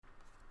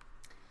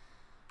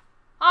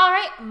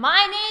right,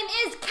 my name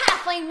is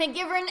Kathleen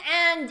McGivern,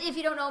 and if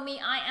you don't know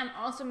me, I am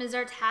also Ms.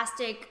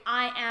 Artastic.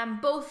 I am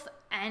both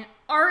an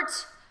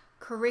art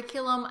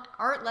curriculum,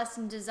 art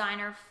lesson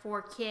designer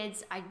for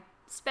kids. I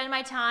spend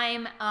my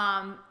time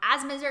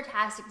as Ms.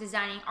 Artastic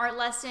designing art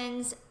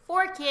lessons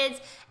for kids,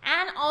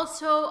 and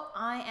also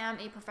I am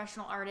a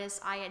professional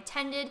artist. I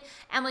attended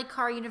Emily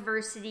Carr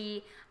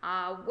University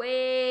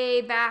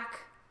way back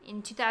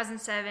in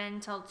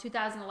 2007 till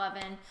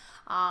 2011.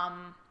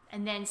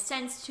 And then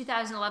since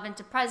 2011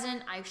 to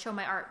present, I show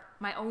my art,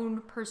 my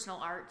own personal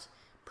art,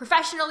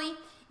 professionally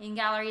in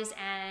galleries,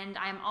 and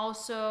I'm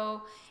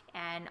also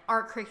an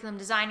art curriculum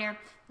designer.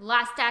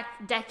 Last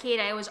decade,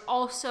 I was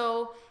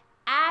also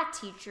a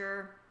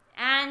teacher.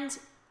 And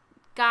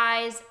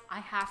guys,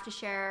 I have to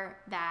share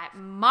that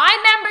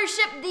my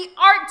membership, the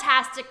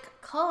Artastic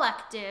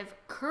Collective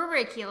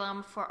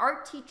Curriculum for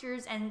art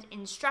teachers and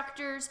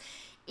instructors,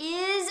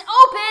 is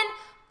open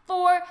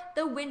for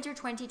the winter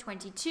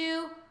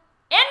 2022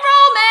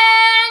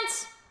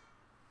 enrollment!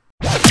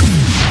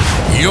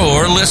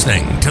 You're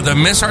listening to the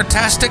Ms.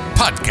 Artastic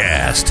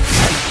Podcast,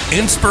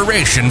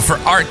 inspiration for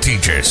art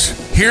teachers.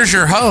 Here's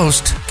your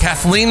host,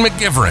 Kathleen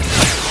McGivern.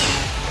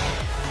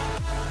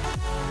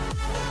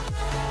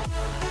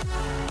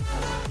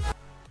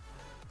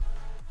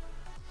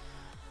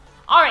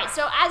 All right,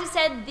 so as I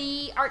said,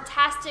 the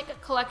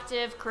Artastic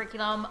Collective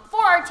Curriculum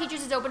for art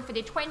teachers is open for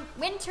the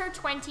winter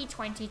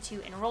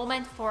 2022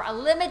 enrollment for a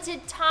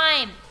limited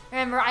time.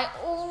 Remember, I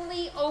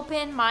only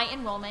open my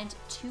enrollment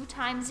 2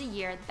 times a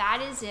year.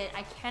 That is it.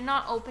 I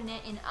cannot open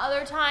it in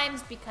other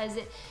times because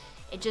it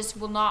just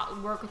will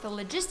not work with the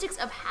logistics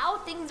of how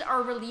things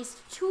are released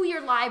to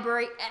your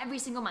library every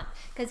single month.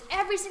 Because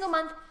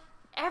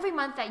every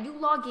month that you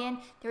log in,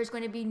 there's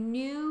going to be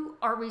new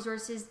art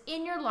resources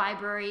in your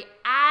library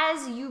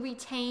as you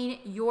retain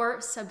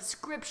your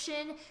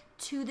subscription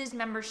to this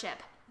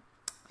membership.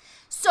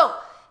 So,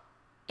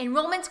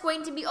 enrollment's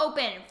going to be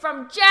open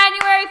from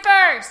January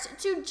 1st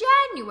to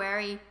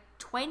January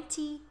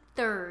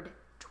 23rd,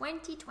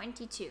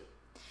 2022.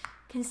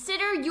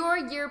 Consider your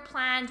year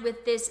planned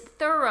with this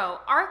thorough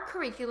art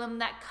curriculum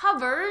that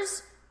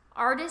covers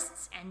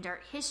artists and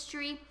art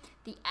history,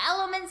 the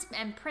elements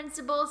and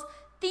principles,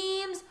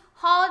 themes,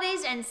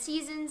 holidays and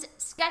seasons,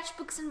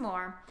 sketchbooks, and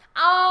more.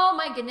 Oh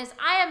my goodness,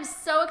 I am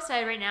so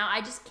excited right now.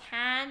 I just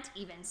can't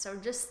even. So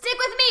just stick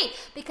with me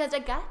because I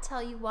gotta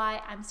tell you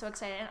why I'm so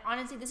excited. And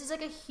honestly, this is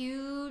like a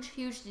huge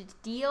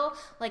deal.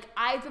 Like,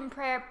 I've been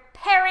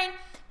preparing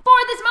for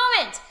this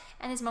moment.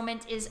 And this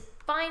moment is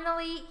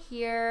finally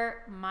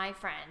here, my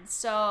friends.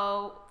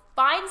 So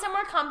find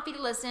somewhere comfy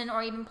to listen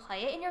or even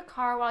play it in your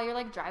car while you're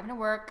like driving to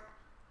work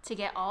to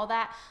get all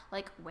that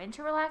like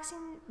winter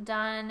relaxing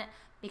done,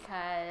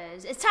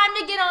 because it's time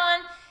to get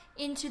on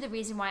into the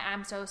reason why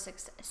I'm so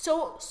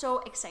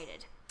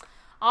excited.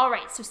 All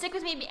right, so stick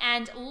with me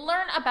and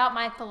learn about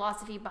my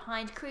philosophy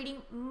behind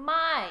creating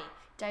my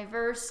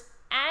diverse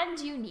and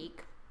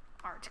unique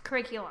art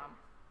curriculum.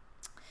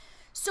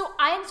 So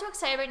I am so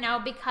excited right now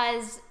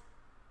because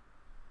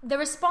the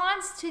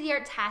response to the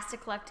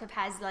Artastic Collective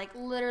has like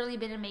literally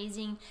been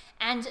amazing.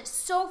 And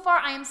so far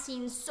I am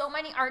seeing so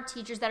many art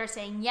teachers that are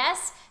saying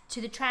yes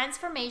to the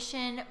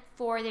transformation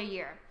for their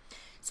year.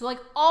 So like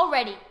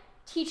already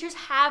teachers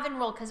have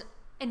enrolled because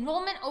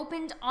enrollment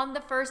opened on the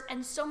 1st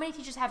and so many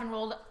teachers have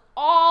enrolled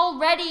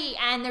already.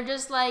 And they're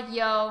just like,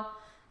 yo,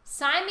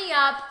 sign me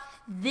up.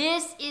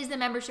 This is the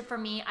membership for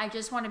me. I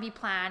just want to be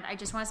planned. I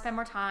just want to spend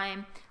more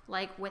time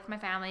like with my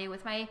family,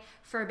 with my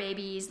fur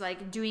babies,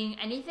 like doing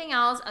anything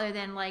else other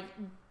than like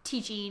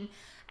teaching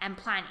and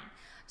planning.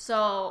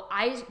 So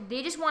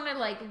they just want to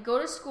like go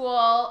to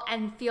school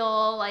and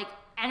feel like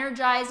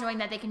energized knowing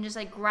that they can just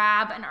like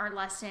grab an art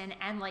lesson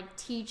and like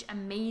teach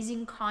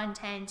amazing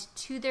content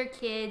to their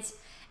kids,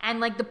 and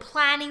like the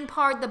planning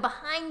part, the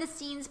behind the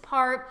scenes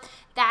part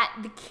that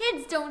the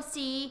kids don't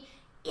see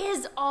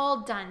is all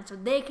done, so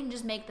they can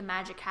just make the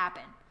magic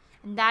happen.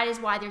 And that is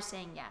why they're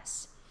saying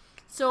yes.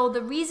 So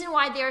the reason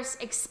why they're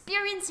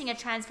experiencing a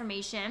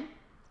transformation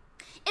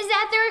is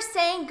that they're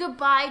saying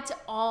goodbye to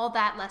all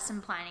that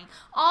lesson planning,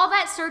 all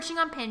that searching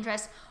on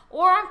Pinterest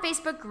or on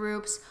Facebook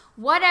groups,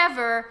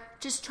 whatever,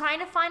 just trying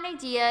to find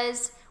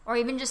ideas or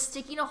even just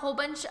sticking a whole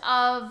bunch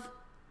of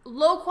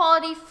low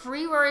quality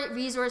free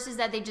resources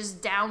that they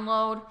just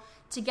download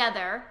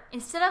together.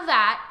 Instead of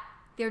that,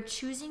 they're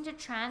choosing to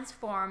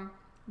transform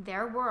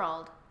their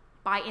world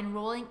by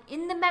enrolling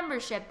in the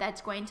membership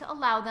that's going to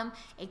allow them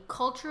a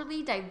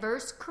culturally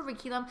diverse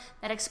curriculum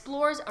that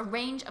explores a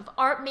range of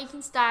art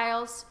making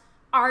styles,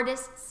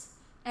 artists,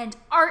 and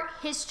art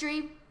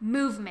history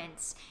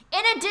movements,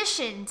 in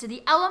addition to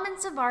the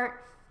elements of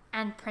art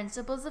and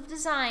principles of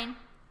design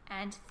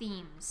and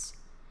themes.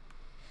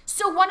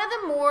 So one of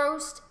the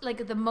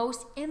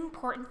most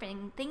important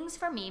things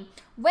for me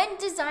when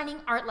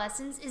designing art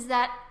lessons is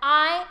that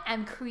I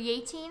am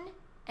creating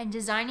and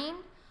designing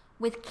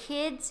with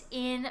kids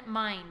in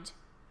mind.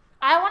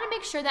 I want to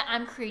make sure that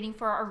I'm creating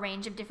for a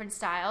range of different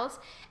styles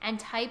and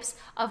types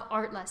of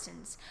art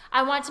lessons.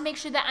 I want to make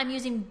sure that I'm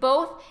using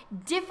both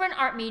different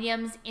art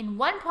mediums in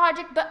one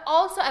project, but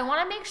also I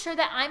want to make sure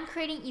that I'm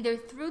creating either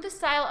through the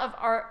style of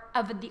art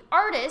of the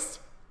artist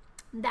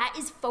that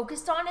is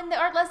focused on in the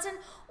art lesson,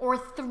 or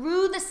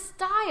through the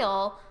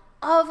style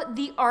of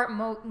the art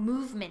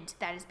movement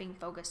that is being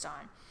focused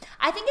on.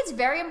 I think it's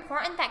very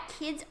important that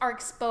kids are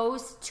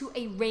exposed to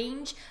a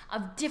range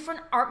of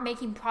different art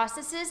making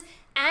processes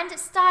and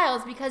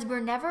styles, because we're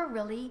never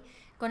really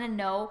going to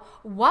know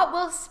what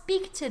will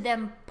speak to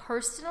them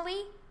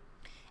personally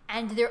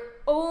and their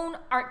own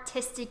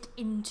artistic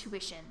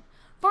intuition.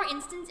 For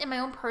instance, in my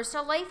own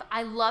personal life,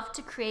 I love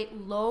to create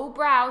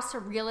low-brow,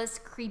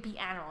 surrealist, creepy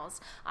animals.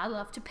 I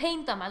love to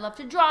paint them. I love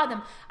to draw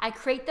them. I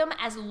create them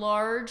as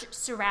large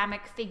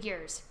ceramic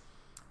figures.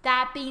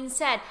 That being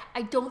said,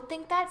 I don't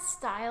think that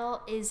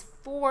style is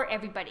for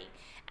everybody.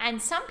 And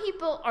some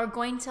people are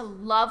going to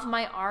love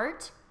my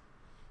art,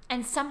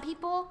 and some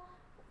people,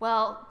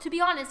 well, to be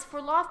honest, for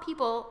a lot of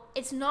people,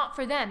 it's not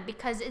for them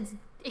because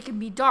it can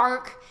be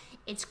dark,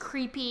 it's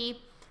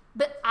creepy,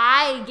 but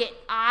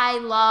I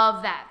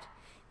love that.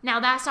 Now,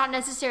 that's not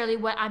necessarily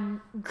what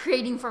I'm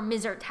creating for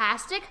Ms.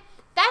 Artastic.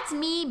 That's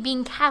me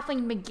being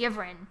Kathleen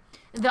McGivern,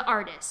 the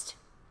artist,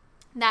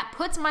 that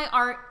puts my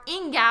art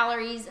in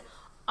galleries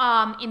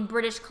in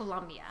British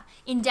Columbia,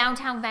 in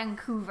downtown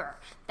Vancouver.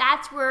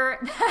 That's where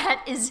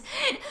that is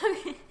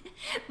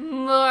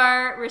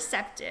more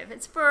receptive.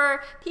 It's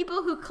for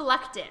people who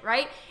collect it,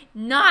 right?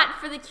 Not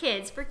for the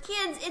kids. For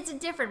kids, it's a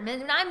different.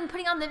 When I'm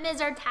putting on the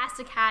Ms.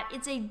 Artastic hat,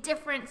 it's a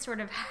different sort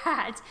of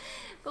hat.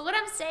 But what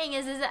I'm saying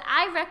is that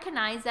I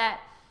recognize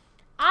that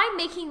I'm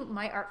making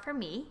my art for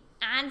me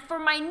and for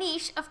my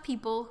niche of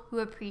people who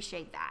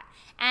appreciate that.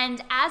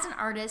 And as an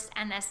artist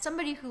and as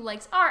somebody who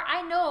likes art,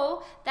 I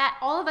know that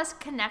all of us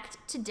connect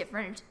to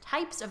different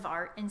types of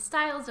art and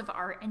styles of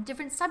art and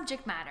different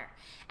subject matter.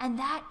 And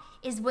that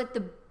is what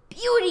the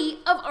beauty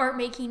of art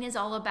making is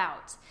all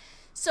about.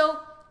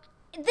 So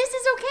this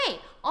is okay.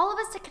 All of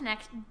us to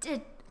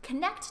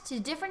connect to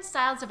different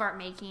styles of art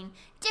making,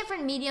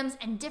 different mediums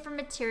and different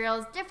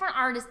materials, different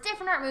artists,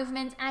 different art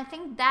movements. And I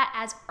think that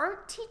as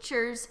art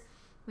teachers,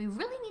 we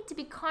really need to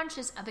be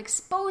conscious of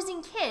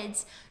exposing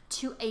kids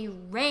to a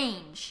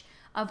range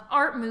of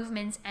art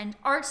movements and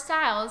art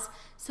styles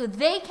so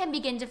they can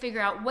begin to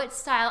figure out what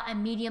style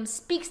and medium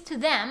speaks to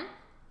them.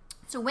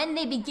 So when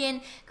they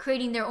begin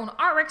creating their own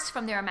artworks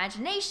from their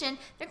imagination,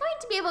 they're going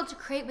to be able to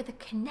create with a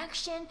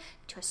connection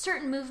to a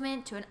certain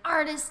movement, to an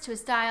artist, to a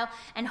style,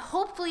 and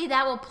hopefully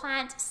that will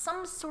plant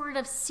some sort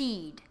of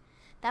seed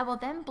that will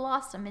then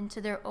blossom into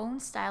their own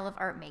style of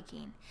art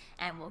making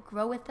and will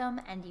grow with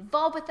them and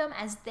evolve with them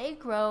as they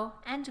grow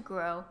and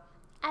grow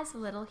as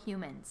little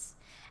humans.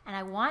 And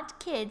I want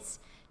kids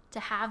to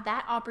have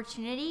that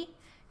opportunity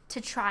to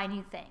try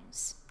new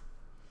things.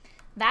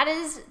 That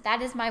is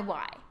my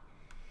why.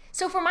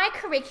 So for my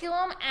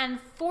curriculum and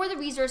for the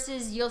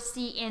resources you'll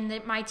see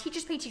in my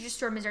Teachers Pay Teachers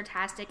store, Ms.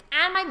 Artastic,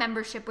 and my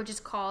membership, which is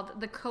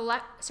called the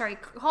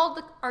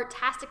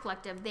Artastic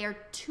Collective, they are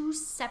two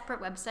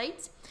separate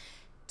websites.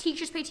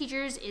 Teachers Pay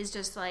Teachers is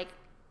just like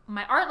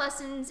my art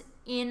lessons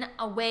in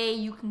a way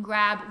you can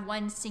grab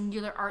one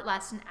singular art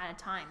lesson at a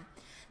time.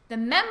 The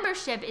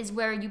membership is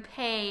where you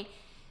pay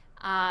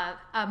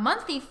a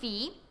monthly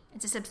fee.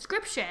 It's a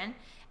subscription,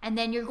 and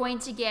then you're going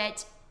to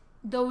get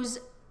those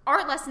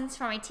art lessons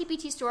from my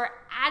TPT store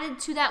added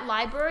to that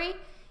library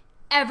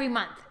every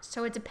month.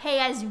 So it's a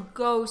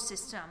pay-as-you-go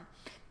system,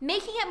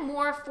 making it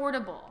more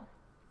affordable.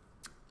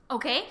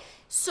 Okay,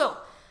 so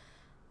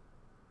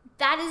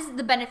that is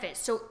the benefit.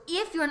 So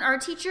if you're an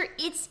art teacher,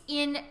 it's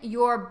in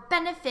your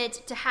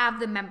benefit to have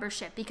the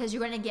membership because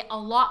you're going to get a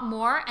lot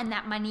more, and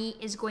that money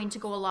is going to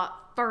go a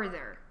lot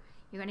further.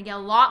 You're going to get a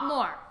lot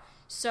more.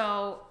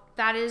 So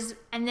that is,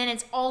 and then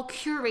it's all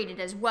curated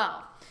as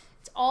well.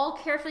 It's all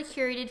carefully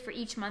curated for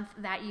each month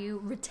that you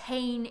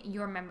retain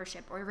your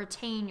membership or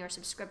retain your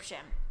subscription.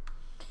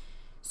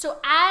 So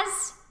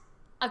as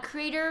a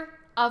creator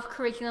of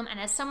curriculum and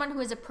as someone who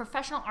is a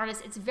professional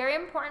artist, it's very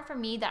important for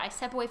me that I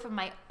step away from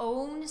my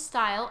own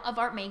style of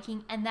art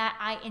making and that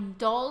I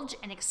indulge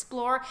and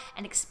explore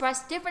and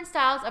express different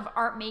styles of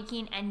art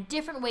making and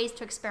different ways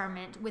to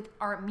experiment with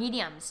art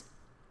mediums.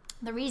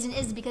 The reason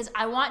is because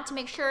I want to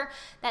make sure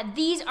that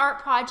these art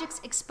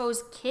projects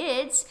expose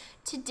kids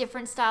to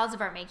different styles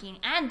of art making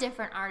and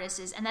different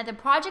artists, and that the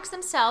projects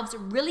themselves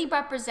really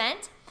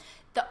represent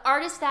the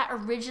artist that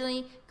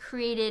originally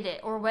created it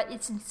or what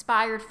it's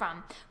inspired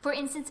from. For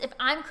instance, if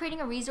I'm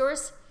creating a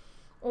resource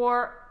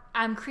or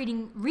I'm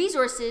creating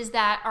resources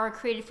that are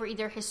created for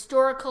either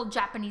historical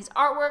Japanese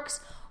artworks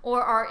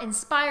or are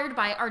inspired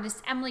by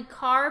artist Emily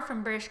Carr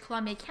from British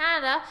Columbia,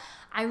 Canada,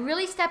 I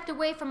really stepped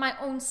away from my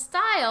own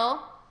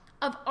style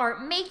of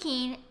art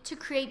making to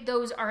create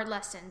those art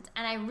lessons.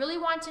 And I really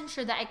want to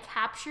ensure that I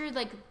capture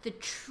like the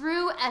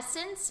true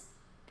essence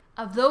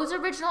of those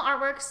original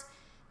artworks,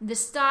 the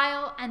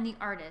style and the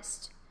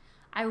artist.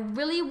 I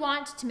really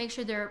want to make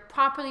sure they're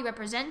properly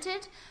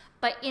represented,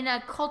 but in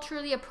a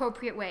culturally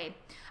appropriate way.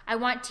 I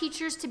want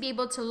teachers to be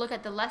able to look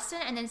at the lesson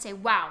and then say,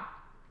 wow,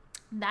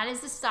 that is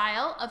the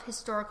style of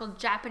historical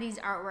Japanese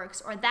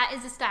artworks, or that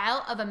is the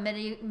style of a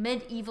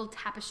medieval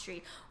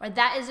tapestry, or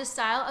that is the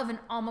style of an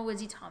Alma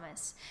Woolsey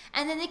Thomas.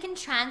 And then they can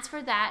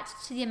transfer that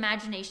to the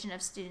imagination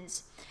of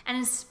students and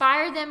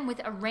inspire them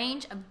with a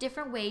range of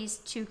different ways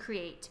to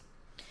create.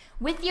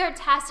 With the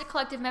Artastic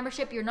Collective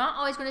membership, you're not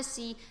always going to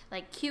see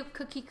like cute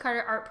cookie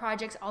cutter art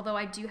projects, although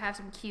I do have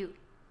some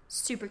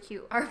super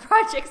cute art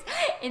projects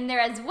in there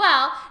as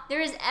well.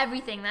 There is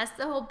everything. That's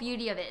the whole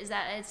beauty of it, is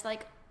that it's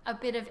like a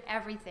bit of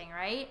everything,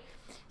 right?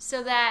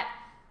 So that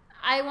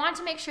I want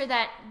to make sure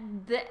that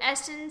the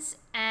essence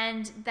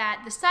and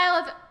that the style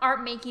of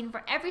art making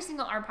for every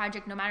single art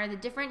project, no matter the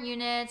different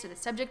units or the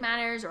subject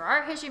matters or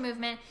art history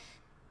movement,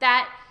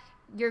 that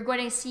you're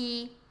going to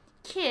see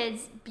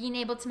kids being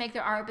able to make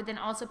their art, but then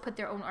also put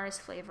their own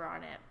artist flavor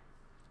on it.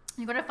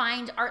 You're going to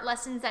find art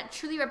lessons that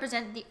truly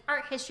represent the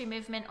art history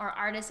movement or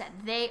artists that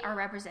they are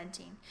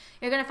representing.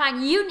 You're going to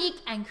find unique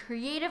and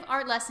creative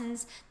art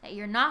lessons that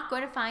you're not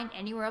going to find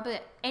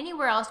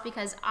anywhere else,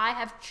 because I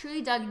have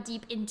truly dug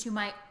deep into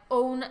my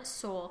own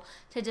soul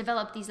to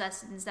develop these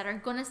lessons that are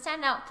going to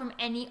stand out from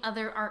any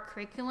other art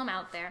curriculum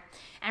out there.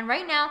 And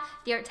right now,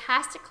 the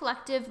Artastic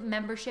Collective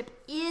membership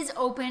is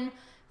open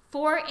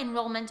for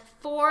enrollment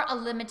for a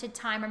limited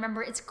time.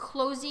 Remember, it's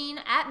closing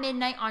at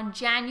midnight on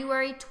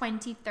January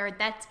 23rd.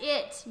 That's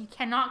it. You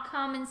cannot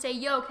come and say,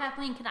 yo,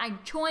 Kathleen, can I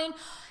join?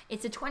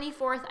 It's the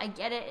 24th. I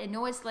get it. I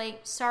know it's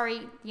late.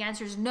 Sorry. The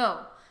answer is no.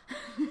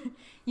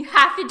 You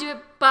have to do it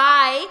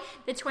by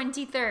the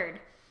 23rd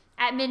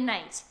at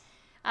midnight.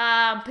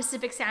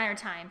 Pacific Standard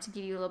Time, to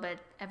give you a little bit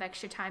of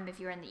extra time if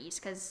you're in the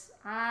East, because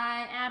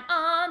I am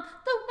on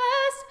the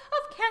west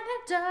of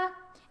Canada.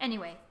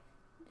 Anyway,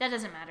 that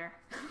doesn't matter.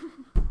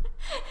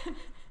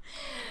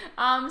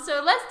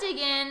 So let's dig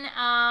in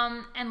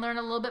and learn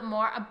a little bit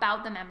more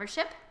about the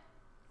membership.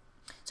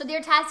 So the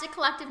Artastic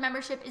Collective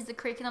membership is the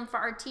curriculum for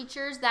our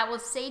teachers that will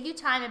save you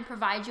time and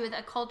provide you with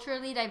a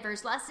culturally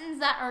diverse lessons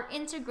that are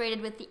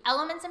integrated with the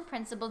elements and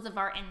principles of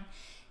art and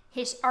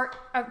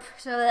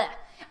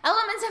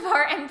elements of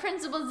art and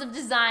principles of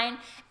design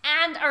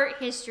and art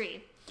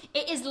history.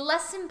 It is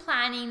lesson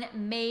planning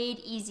made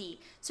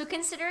easy. So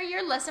consider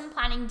your lesson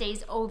planning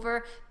days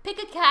over.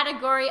 Pick a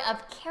category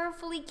of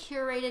carefully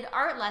curated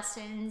art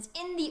lessons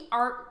in the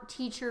art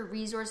teacher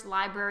resource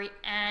library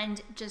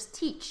and just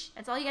teach.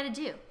 That's all you got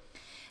to do.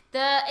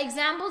 The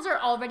examples are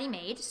already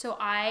made, so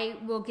I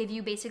will give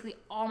you basically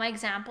all my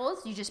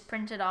examples. You just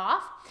print it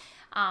off,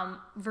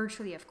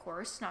 virtually, of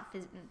course, not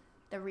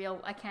the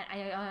real.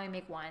 I only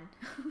make one.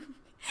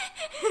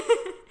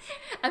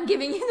 I'm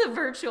giving you the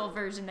virtual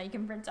version that you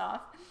can print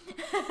off.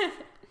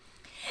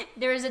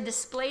 There is a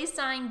display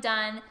sign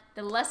done,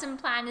 the lesson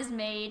plan is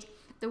made,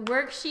 the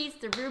worksheets,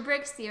 the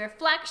rubrics, the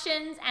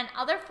reflections, and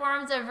other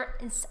forms of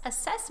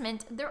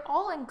assessment, they're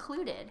all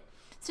included.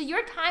 So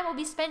your time will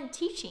be spent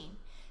teaching.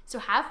 So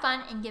have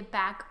fun and get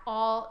back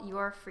all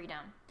your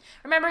freedom.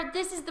 Remember,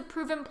 this is the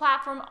proven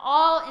platform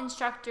all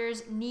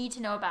instructors need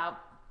to know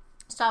about.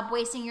 Stop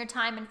wasting your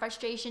time and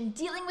frustration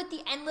dealing with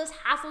the endless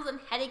hassles and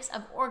headaches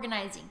of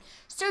organizing,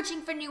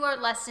 searching for new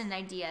art lesson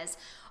ideas,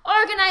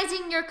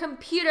 organizing your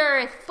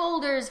computer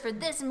folders for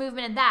this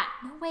movement and that.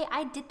 No way,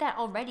 I did that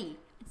already.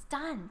 It's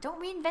done.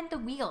 Don't reinvent the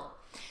wheel.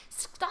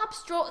 Stop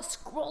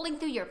scrolling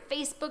through your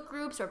Facebook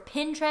groups or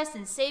Pinterest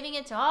and saving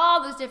it to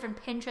all those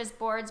different Pinterest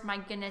boards. My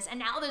goodness. And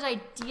now there's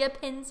idea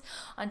pins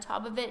on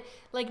top of it.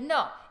 Like,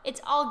 no,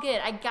 it's all good.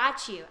 I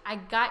got you. I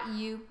got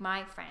you,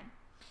 my friend.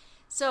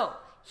 So,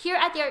 here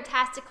at the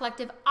Artastic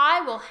Collective,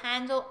 I will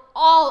handle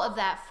all of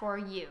that for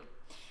you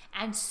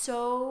and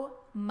so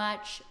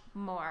much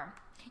more.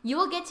 You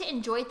will get to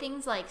enjoy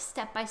things like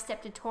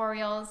step-by-step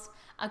tutorials,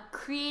 a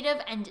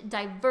creative and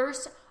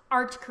diverse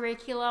art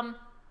curriculum,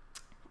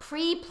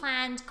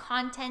 pre-planned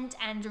content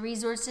and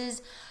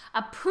resources,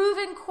 a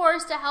proven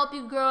course to help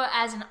you grow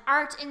as an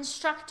art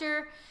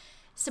instructor,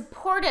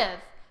 supportive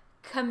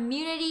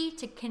community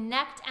to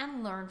connect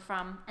and learn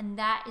from, and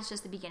that is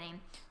just the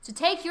beginning. So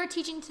take your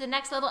teaching to the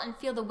next level and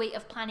feel the weight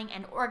of planning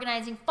and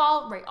organizing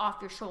fall right off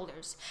your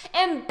shoulders.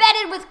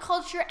 Embedded with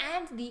culture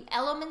and the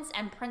elements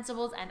and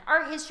principles and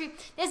art history,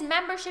 this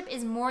membership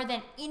is more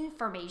than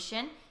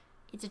information,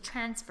 it's a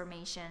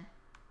transformation.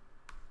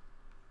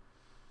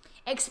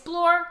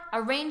 Explore a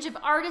range of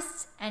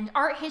artists and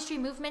art history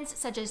movements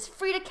such as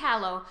Frida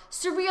Kahlo,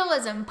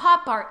 Surrealism,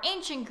 Pop Art,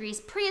 Ancient Greece,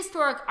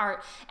 Prehistoric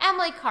Art,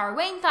 Emily Carr,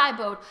 Wayne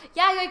Thiebaud,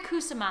 Yayoi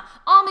Kusama,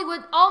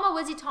 Alma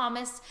Woolsey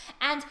Thomas,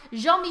 and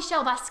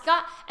Jean-Michel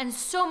Basquiat, and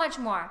so much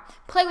more.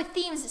 Play with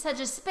themes such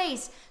as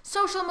space,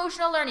 social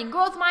emotional learning,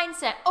 growth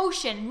mindset,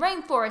 ocean,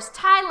 rainforest,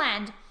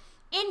 Thailand,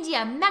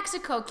 India,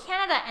 Mexico,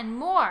 Canada, and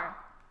more.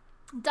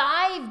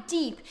 Dive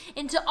deep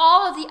into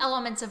all of the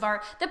elements of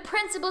art, the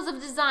principles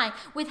of design,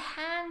 with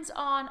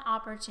hands-on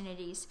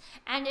opportunities,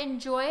 and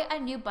enjoy a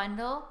new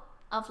bundle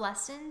of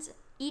lessons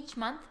each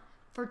month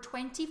for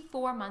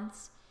 24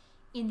 months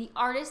in the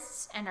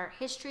Artists and Art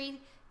History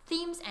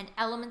themes and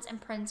elements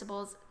and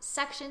principles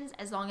sections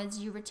as long as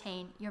you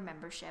retain your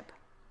membership.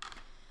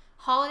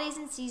 Holidays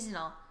and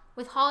seasonal.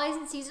 With holidays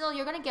and seasonal,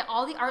 you're going to get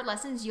all the art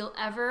lessons you'll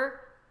ever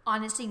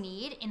honestly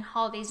need in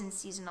holidays and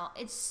seasonal.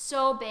 It's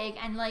so big,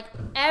 and like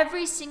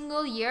every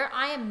single year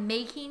I am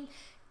making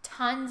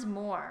tons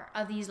more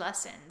of these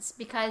lessons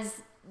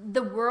because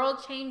the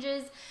world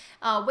changes,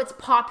 what's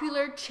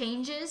popular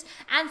changes,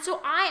 and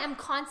so I am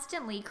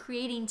constantly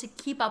creating to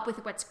keep up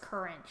with what's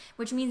current,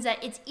 which means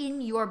that it's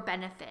in your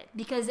benefit,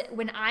 because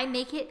when I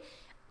make it,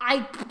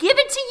 I give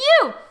it to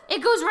you.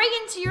 It goes right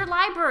into your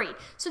library.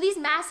 So these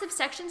massive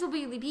sections will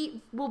be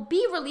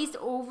released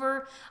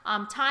over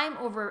time,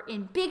 over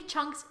in big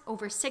chunks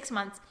over 6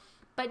 months.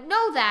 But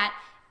know that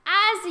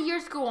as the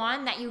years go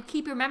on, that you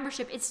keep your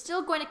membership, it's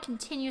still going to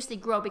continuously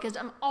grow because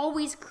I'm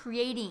always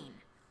creating.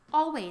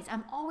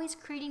 I'm always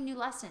creating new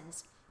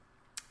lessons.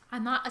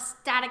 I'm not a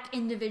static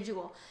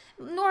individual,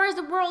 nor is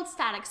the world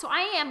static. So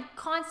I am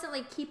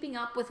constantly keeping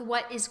up with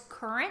what is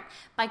current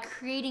by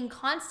creating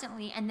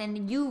constantly, and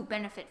then you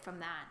benefit from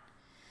that.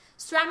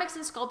 Ceramics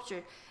and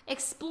sculpture.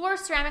 Explore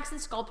ceramics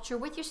and sculpture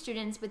with your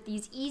students with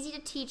these easy to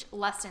teach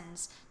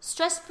lessons.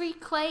 Stress-free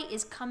clay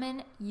is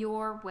coming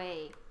your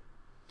way.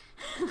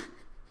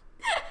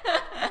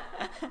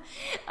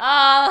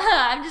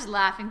 I'm just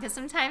laughing because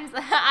sometimes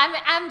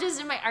I'm just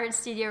in my art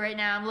studio right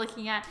now. I'm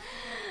looking at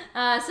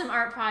some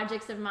art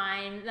projects of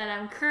mine that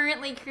I'm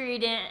currently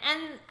creating,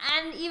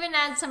 and even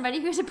as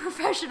somebody who's a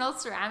professional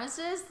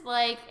ceramicist,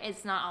 like,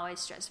 it's not always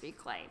stress-free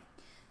clay.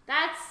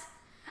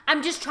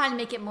 I'm just trying to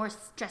make it more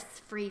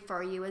stress-free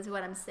for you is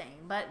what I'm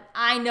saying, but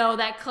I know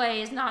that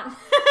clay is not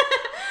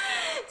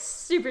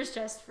super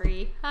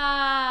stress-free.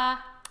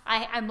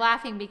 I'm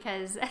laughing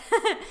because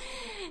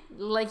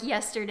like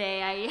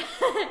yesterday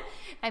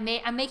I'm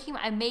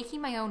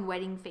making my own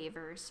wedding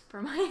favors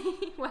for my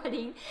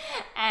wedding,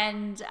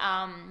 and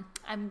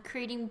I'm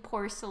creating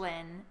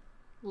porcelain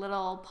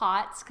little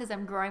pots because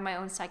I'm growing my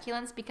own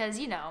succulents, because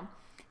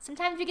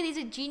sometimes we get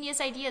these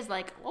genius ideas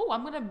like, oh,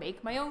 I'm gonna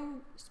make my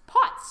own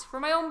pots for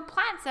my own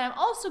plants that I'm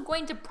also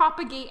going to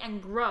propagate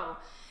and grow.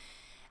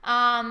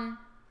 And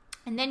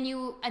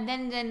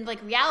then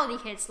like reality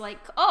hits, like,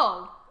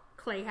 oh,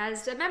 clay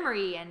has a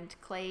memory and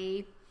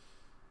clay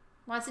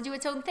wants to do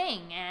its own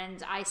thing,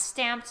 and I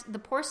stamped the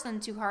porcelain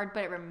too hard,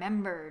 but it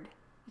remembered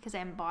because I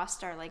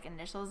embossed our like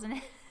initials in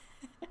it.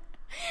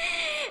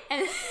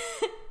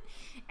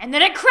 and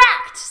then it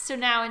cracked. So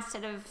now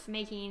instead of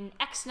making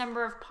X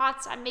number of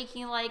pots, I'm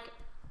making like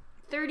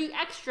 30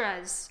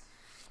 extras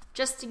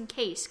just in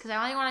case, because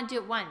I only want to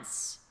do it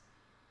once.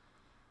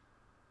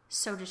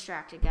 So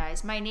distracted,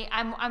 guys.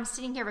 I'm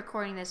sitting here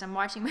recording this. I'm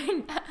watching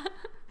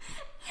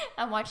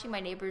my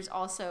neighbors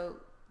also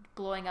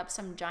blowing up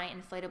some giant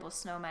inflatable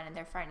snowman in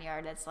their front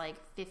yard that's like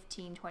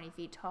 15, 20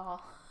 feet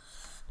tall.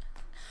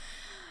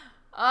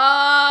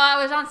 I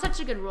was on such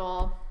a good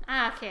roll.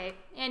 Okay.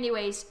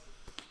 Anyways,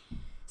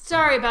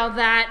 sorry about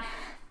that.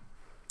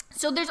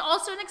 So there's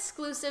also an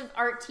exclusive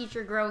art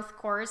teacher growth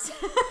course.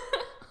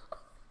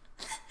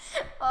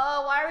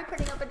 Oh, why are we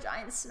putting up a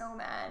giant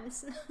snowman?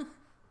 It's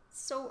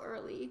so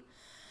early.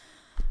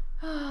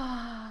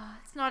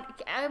 It's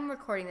not. I'm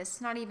recording this.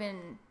 It's not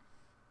even.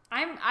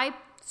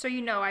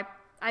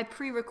 I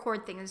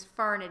pre-record things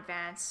far in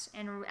advance,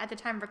 and at the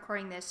time of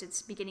recording this,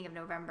 it's beginning of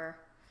November.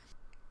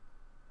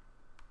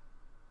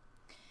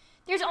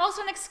 There's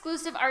also an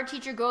exclusive art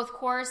teacher growth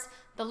course.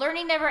 The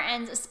learning never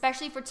ends,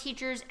 especially for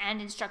teachers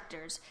and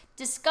instructors.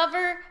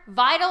 Discover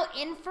vital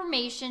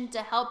information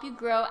to help you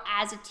grow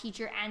as a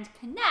teacher and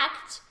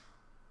connect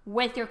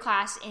with your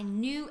class in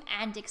new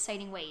and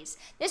exciting ways.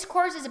 This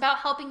course is about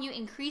helping you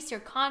increase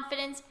your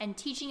confidence and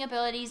teaching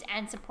abilities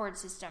and support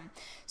system.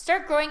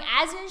 Start growing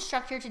as an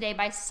instructor today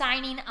by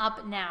signing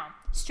up now.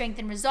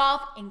 Strengthen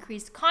resolve,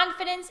 increase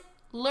confidence,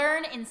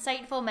 learn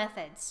insightful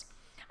methods.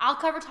 I'll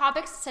cover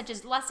topics such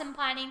as lesson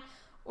planning,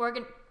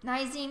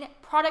 organizing,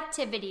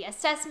 productivity,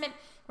 assessment,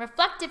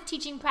 reflective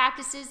teaching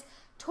practices,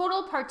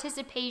 total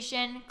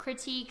participation,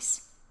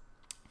 critiques,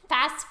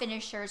 fast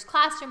finishers,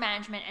 classroom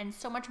management, and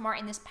so much more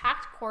in this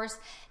packed course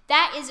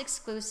that is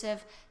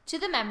exclusive to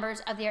the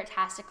members of the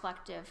Artastic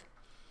Collective.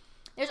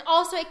 There's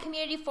also a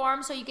community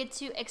forum, so you get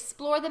to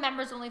explore the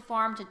members-only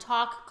forum to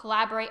talk,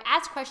 collaborate,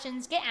 ask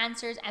questions, get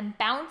answers, and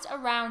bounce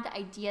around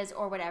ideas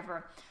or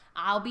whatever.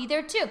 I'll be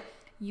there too.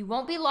 You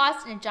won't be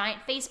lost in a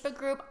giant Facebook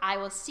group. I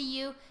will see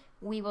you.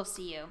 We will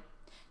see you.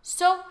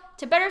 So,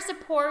 to better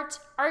support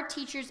art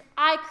teachers,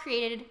 I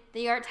created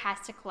the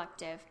Artastic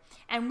Collective.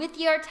 And with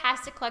the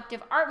Artastic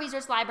Collective Art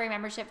Resource Library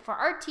membership for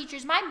art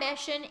teachers, my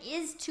mission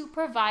is to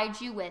provide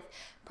you with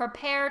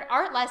prepared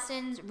art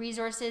lessons,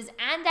 resources,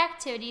 and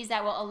activities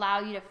that will allow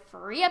you to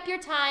free up your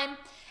time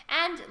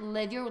and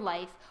live your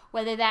life,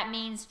 whether that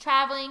means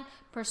traveling,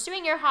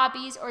 pursuing your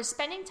hobbies, or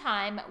spending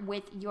time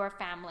with your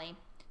family.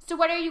 So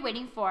what are you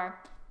waiting for?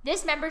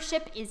 This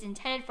membership is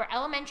intended for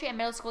elementary and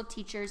middle school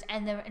teachers,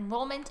 and the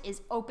enrollment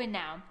is open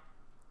now.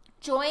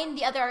 Join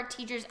the other art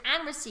teachers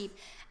and receive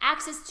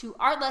access to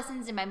art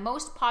lessons in my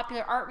most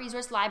popular art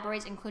resource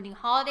libraries, including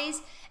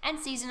holidays and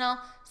seasonal,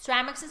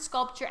 ceramics and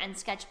sculpture, and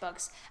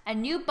sketchbooks. A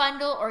new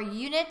bundle or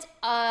unit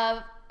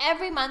of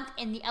every month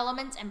in the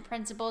elements and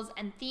principles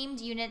and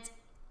themed units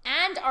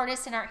and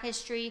artists and art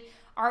history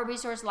art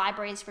resource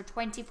libraries for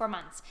 24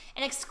 months.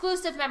 An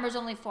exclusive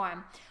members-only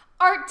forum.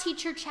 Art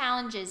teacher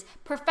challenges,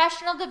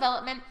 professional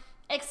development,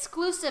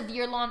 exclusive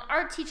year-long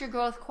art teacher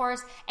growth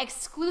course,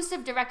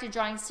 exclusive directed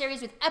drawing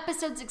series with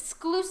episodes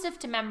exclusive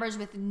to members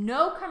with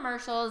no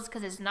commercials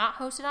because it's not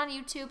hosted on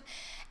YouTube,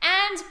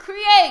 and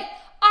create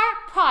art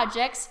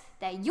projects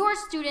that your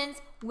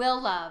students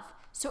will love.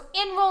 So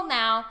enroll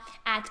now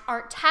at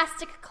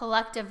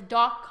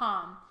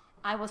artasticcollective.com.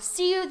 I will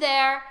see you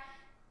there.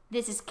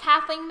 This is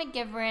Kathleen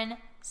McGivern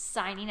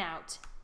signing out.